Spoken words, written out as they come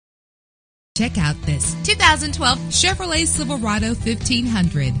Check out this 2012 Chevrolet Silverado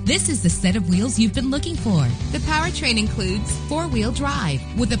 1500. This is the set of wheels you've been looking for. The powertrain includes four-wheel drive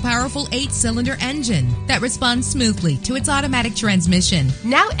with a powerful 8-cylinder engine that responds smoothly to its automatic transmission.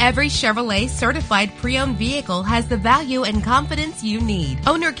 Now every Chevrolet certified pre-owned vehicle has the value and confidence you need.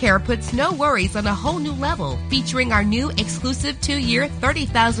 Owner Care puts no worries on a whole new level, featuring our new exclusive 2-year,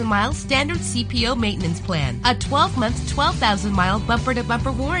 30,000-mile standard CPO maintenance plan, a 12-month, 12,000-mile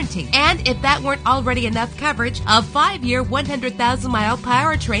bumper-to-bumper warranty, and if that weren't already enough coverage, a 5-year, 100,000-mile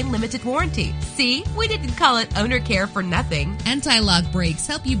powertrain limited warranty. See, we didn't call it Owner Care for nothing. Anti-lock brakes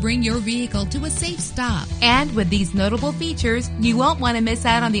help you bring your vehicle to a safe stop. And with these notable features, you won't want to miss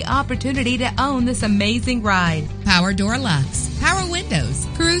out on the opportunity to own this amazing ride. Power door locks, power windows,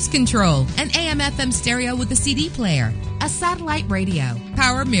 cruise control, an AM/FM stereo with a CD player, a satellite radio,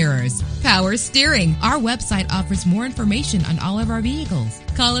 power mirrors, power steering. Our website offers more information on all of our vehicles.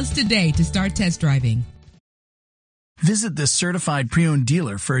 Call us today to start test driving. Visit the certified pre-owned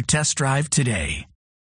dealer for a test drive today.